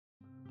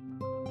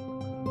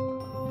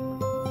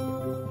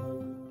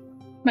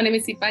My name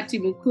is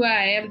Seipati Mokhuoa.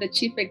 I am the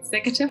Chief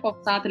Executive of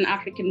Southern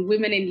African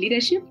Women in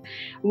Leadership.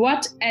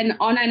 What an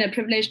honor and a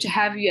privilege to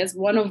have you as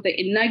one of the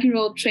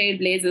inaugural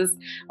Trailblazers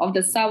of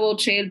the SAWIL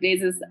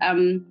Trailblazers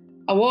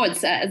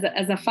Awards as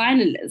a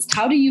finalist.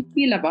 How do you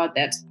feel about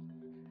that?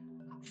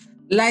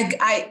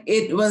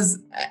 It was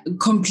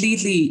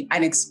completely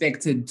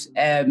unexpected.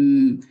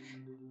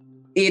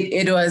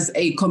 It was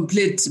a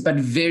complete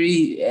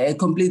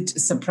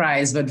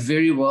surprise, but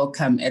very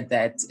welcome at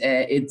that.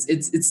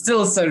 It's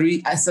still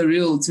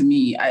surreal to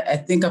me. I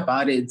think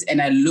about it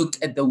and I look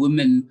at the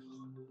women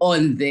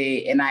on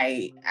there and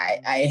I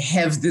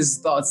have these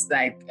thoughts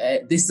like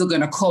they're still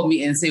gonna call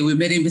me and say we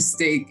made a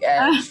mistake.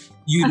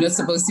 You're not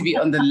supposed to be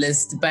on the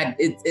list, but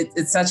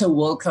it's such a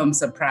welcome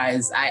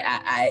surprise.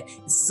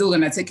 It's still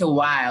gonna take a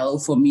while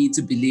for me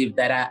to believe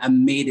that I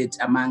made it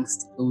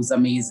amongst those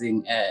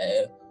amazing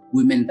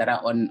women that are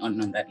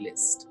on that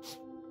list.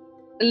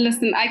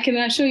 Listen, I can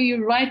assure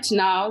you right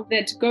now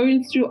that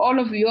going through all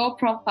of your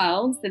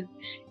profiles, that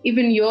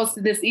even yours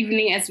this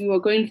evening, as we were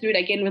going through it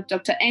again with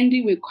Dr.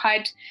 Andy, we're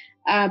quite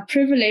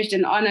privileged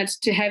and honored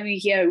to have you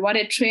here. What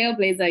a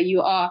trailblazer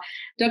you are.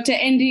 Dr.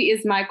 Andy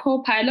is my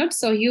co-pilot,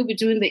 so he'll be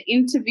doing the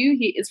interview.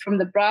 He is from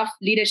the Brough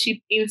Leadership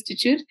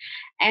Institute.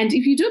 And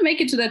if you do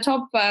make it to the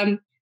top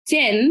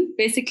 10,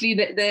 basically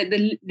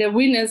the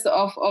winners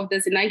of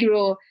this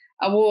inaugural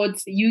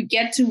awards, you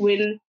get to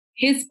win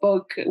his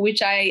book,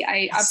 which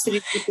I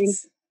absolutely think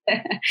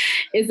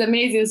is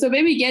amazing. So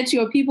maybe get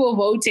your people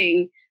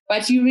voting,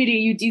 but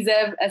you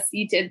deserve a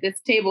seat at this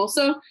table.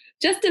 So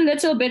just a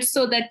little bit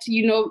so that,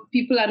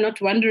 people are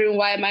not wondering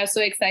why am I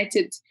so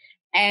excited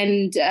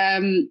and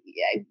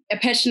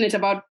passionate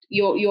about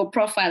your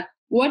profile.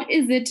 What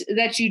is it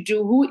that you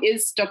do? Who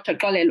is Dr.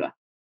 Xolelwa?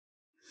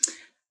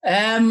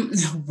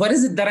 What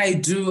is it that I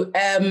do?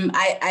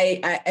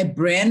 I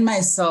brand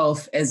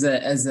myself as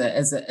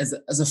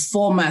a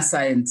former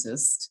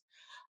scientist.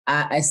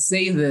 I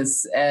say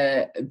this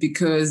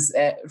because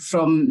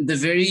from the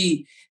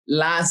very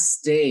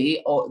last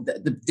day or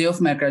the day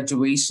of my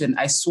graduation,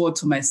 I swore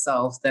to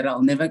myself that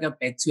I'll never go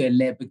back to a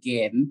lab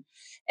again.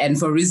 And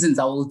for reasons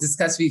I will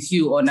discuss with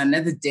you on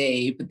another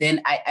day, but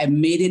then I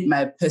made it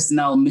my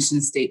personal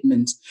mission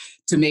statement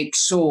to make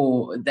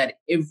sure that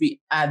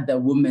every other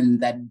woman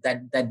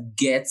that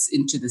gets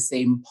into the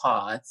same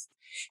path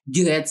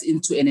gets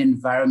into an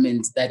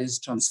environment that is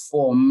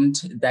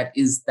transformed, that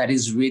is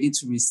ready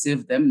to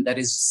receive them, that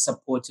is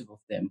supportive of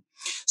them.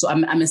 So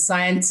I'm a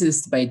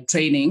scientist by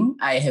training.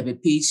 I have a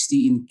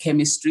PhD in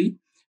chemistry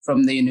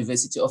from the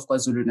University of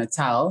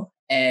KwaZulu-Natal.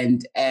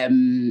 And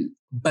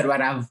but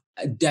what I've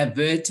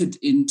diverted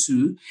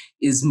into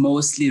is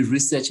mostly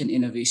research and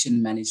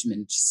innovation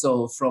management.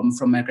 So from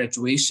my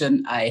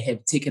graduation, I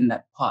have taken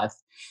that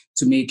path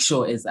to make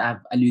sure, as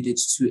I've alluded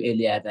to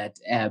earlier, that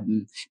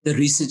the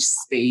research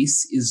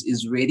space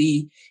is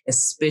ready,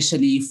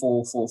 especially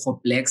for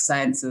Black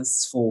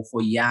scientists, for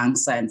young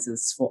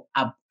scientists, for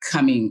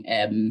upcoming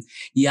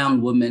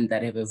young women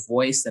that have a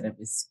voice, that have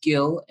a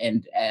skill,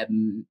 and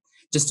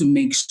just to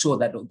make sure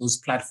that those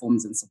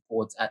platforms and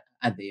support are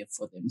there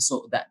for them.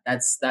 So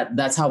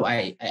that's how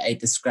I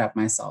describe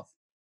myself.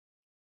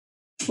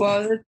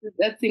 Well,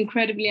 that's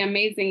incredibly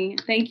amazing.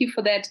 Thank you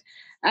for that.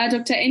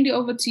 Dr. Andy,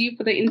 over to you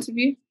for the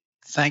interview.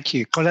 Thank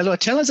you. Xolelwa,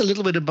 tell us a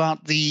little bit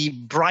about the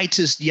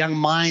Brightest Young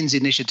Minds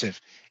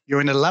initiative. You're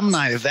an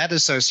alumni of that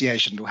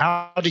association.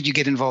 How did you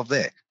get involved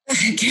there?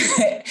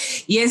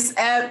 Yes,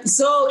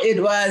 so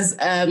it was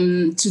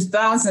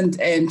 2000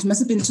 and must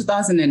have been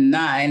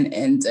 2009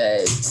 and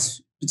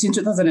between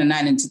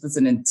 2009 and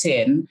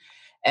 2010.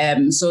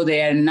 So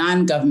they are a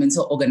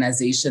non-governmental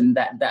organization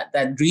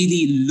that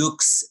really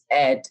looks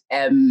at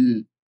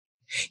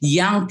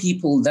young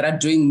people that are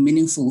doing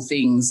meaningful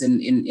things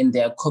in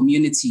their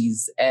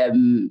communities,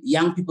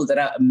 young people that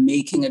are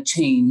making a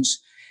change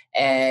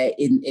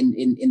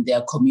in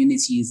their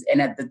communities.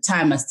 And at the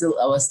time, I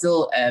was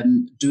still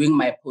doing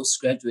my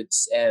postgraduate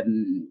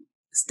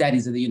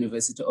studies at the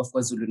University of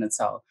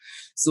KwaZulu-Natal.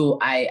 So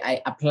I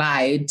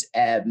applied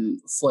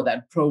for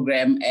that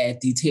program,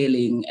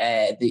 detailing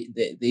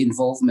the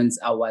involvements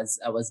I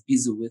was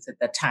busy with at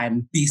that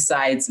time,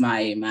 besides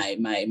my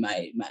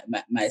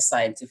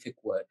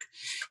scientific work.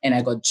 And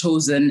I got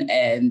chosen,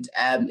 and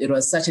it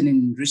was such an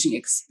enriching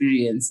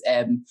experience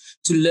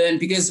to learn,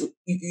 because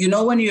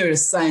when you're a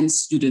science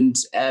student,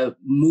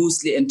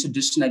 mostly and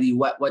traditionally,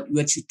 what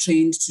you're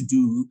trained to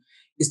do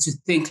is to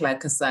think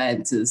like a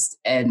scientist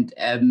and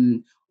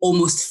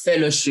almost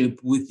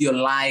fellowship with your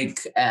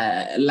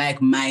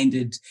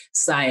like-minded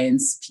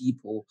science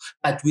people.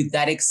 But with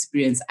that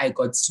experience, I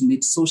got to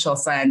meet social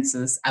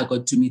scientists, I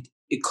got to meet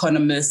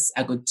economists,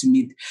 I got to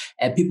meet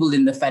people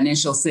in the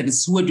financial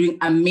service who were doing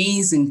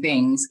amazing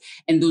things.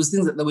 And those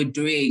things that they were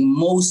doing,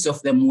 most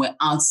of them were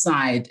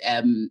outside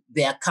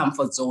their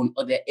comfort zone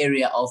or their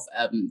area of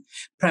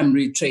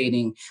primary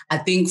training. I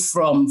think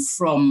from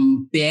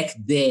back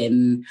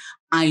then,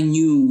 I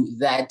knew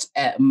that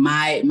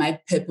my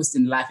purpose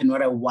in life and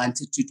what I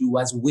wanted to do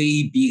was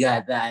way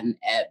bigger than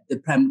the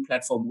primary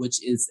platform,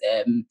 which is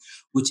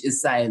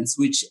science.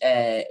 Which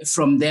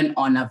from then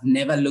on, I've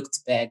never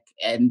looked back,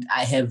 and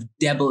I have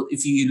dabbled.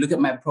 If you look at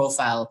my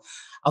profile,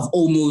 I've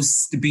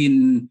almost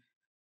been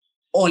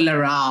all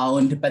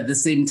around, but at the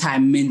same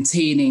time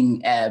maintaining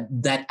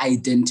that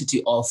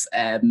identity of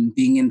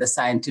being in the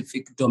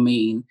scientific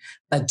domain,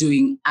 but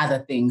doing other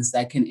things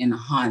that can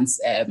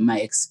enhance my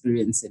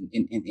experience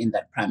in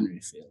that primary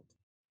field.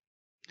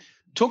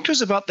 Talk to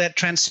us about that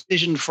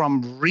transition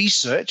from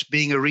research,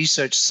 being a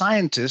research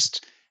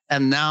scientist,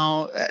 and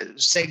now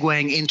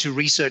segueing into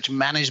research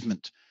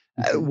management.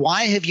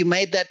 Why have you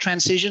made that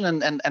transition,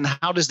 and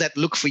how does that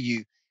look for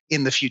you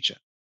in the future?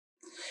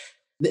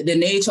 The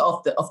nature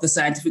of the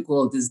scientific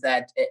world is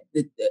that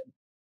the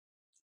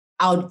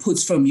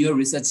outputs from your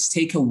research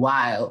take a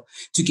while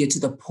to get to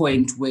the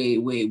point where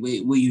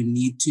you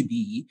need to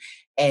be.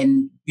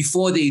 And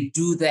before they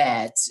do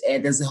that,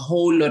 there's a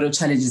whole lot of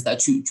challenges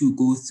that you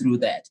go through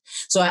that.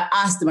 So I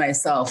asked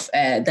myself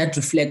that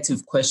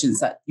reflective questions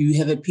that you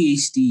have a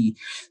PhD,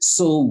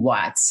 so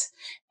what?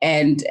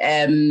 And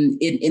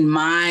in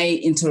my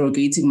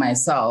interrogating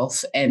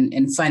myself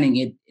and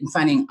finding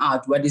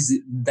out what is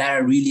it that I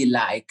really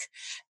like,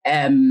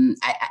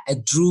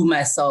 I drew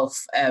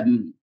myself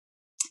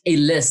a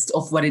list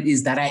of what it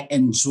is that I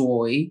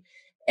enjoy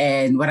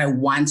and what I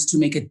want to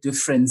make a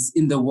difference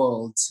in the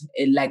world,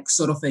 like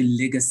sort of a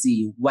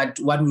legacy. What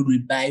will we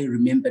be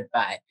remembered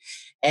by?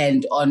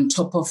 And on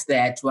top of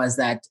that was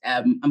that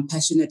I'm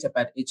passionate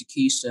about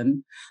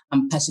education.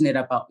 I'm passionate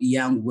about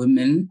young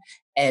women.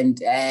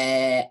 And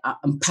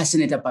I'm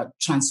passionate about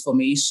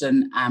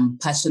transformation. I'm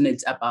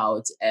passionate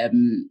about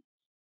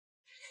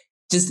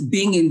just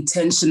being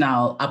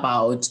intentional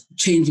about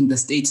changing the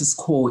status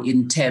quo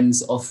in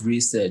terms of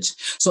research.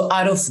 So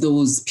out of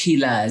those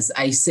pillars,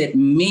 I said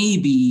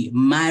maybe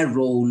my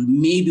role,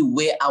 maybe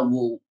where I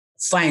will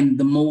find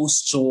the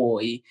most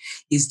joy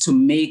is to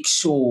make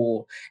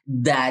sure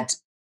that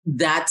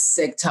that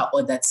sector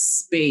or that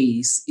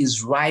space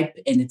is ripe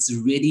and it's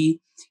ready,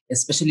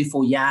 especially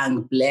for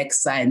young Black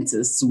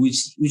scientists,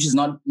 which is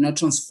not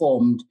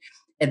transformed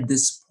at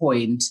this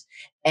point.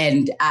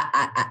 And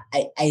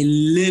I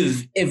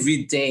live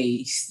every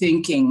day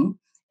thinking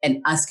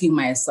and asking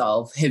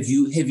myself, have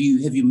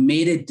you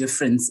made a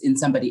difference in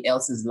somebody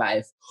else's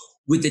life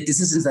with the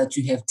decisions that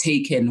you have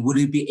taken? Would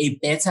it be a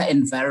better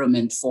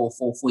environment for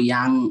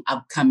young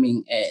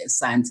upcoming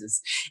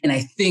scientists? And I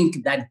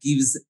think that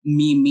gives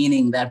me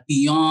meaning that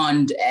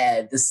beyond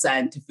the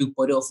scientific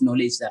body of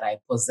knowledge that I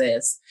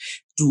possess,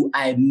 do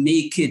I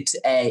make it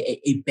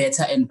a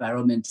better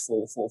environment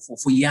for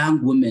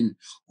young women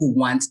who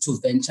want to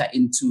venture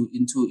into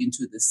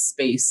this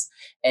space,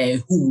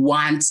 who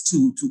want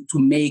to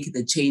make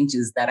the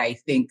changes that I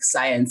think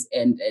science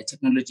and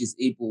technology is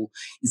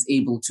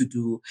able to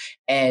do?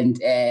 And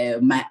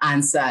my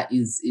answer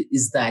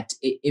is that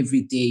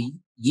every day,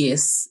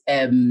 yes,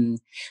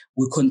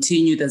 we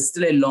continue. There's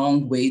still a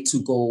long way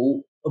to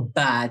go.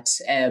 But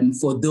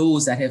for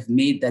those that have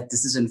made that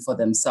decision for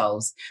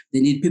themselves,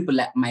 they need people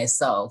like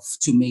myself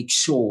to make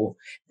sure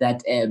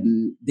that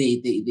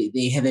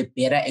they have a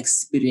better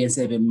experience,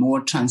 they have a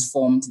more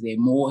transformed, they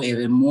have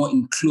a more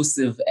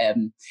inclusive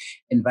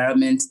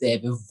environment. They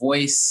have a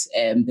voice.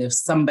 There's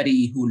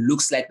somebody who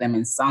looks like them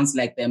and sounds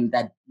like them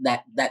that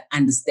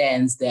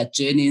understands their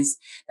journeys,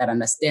 that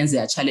understands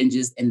their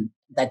challenges, and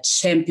that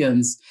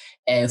champions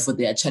for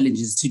their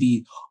challenges to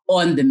be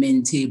on the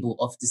main table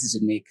of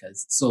decision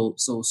makers. So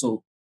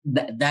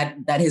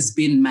that has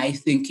been my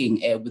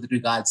thinking with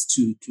regards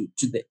to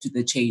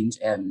the change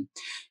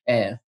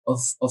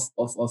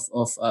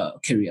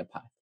of career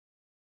path.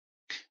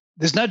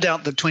 There's no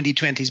doubt that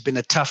 2020 has been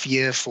a tough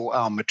year for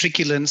our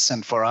matriculants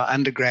and for our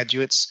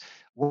undergraduates.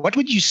 What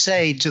would you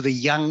say to the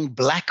young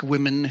Black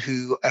women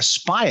who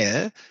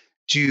aspire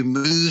to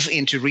move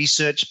into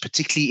research,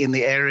 particularly in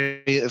the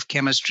area of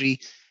chemistry?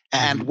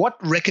 And what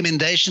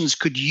recommendations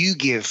could you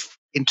give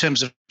in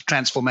terms of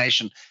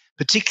transformation,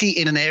 particularly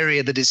in an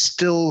area that is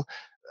still,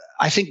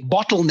 I think,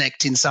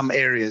 bottlenecked in some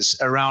areas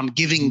around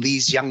giving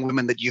these young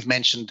women that you've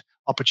mentioned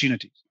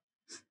opportunities?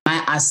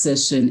 My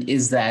assertion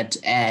is that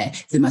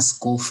they must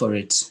go for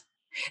it.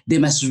 They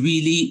must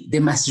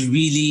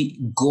really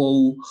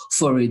go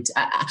for it.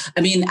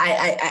 I mean,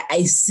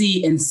 I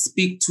see and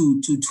speak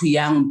to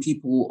young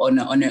people on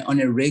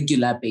a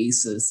regular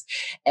basis,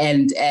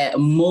 and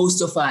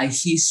most of our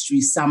history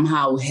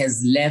somehow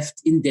has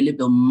left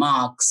indelible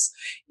marks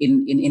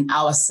in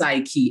our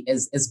psyche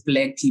as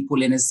Black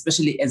people, and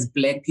especially as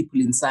Black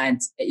people in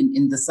science,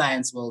 in the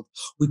science world.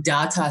 We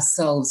doubt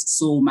ourselves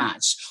so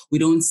much. We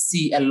don't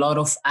see a lot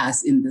of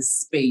us in this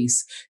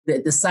space.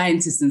 The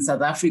scientist in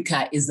South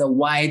Africa is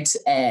a white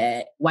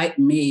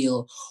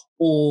male,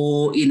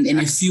 or in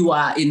a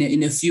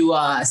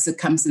fewer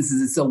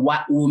circumstances, it's a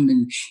white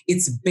woman.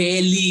 It's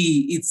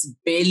barely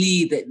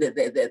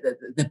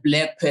the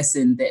Black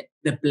person,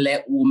 the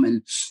Black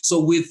woman.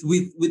 So with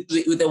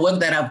the work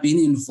that I've been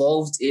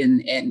involved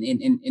in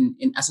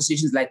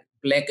associations like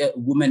Black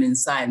woman in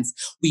science.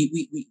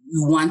 We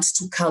want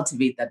to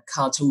cultivate that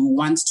culture. We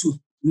want to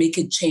make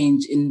a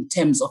change in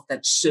terms of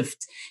that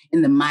shift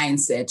in the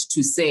mindset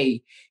to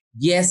say,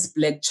 yes,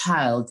 Black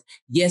child,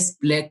 yes,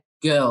 Black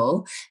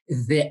girl,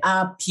 there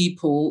are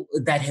people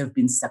that have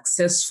been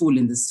successful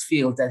in this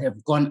field that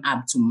have gone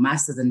up to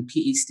master's and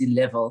PhD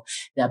level.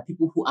 There are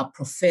people who are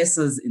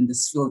professors in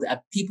this field. There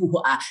are people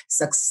who are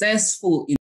successful in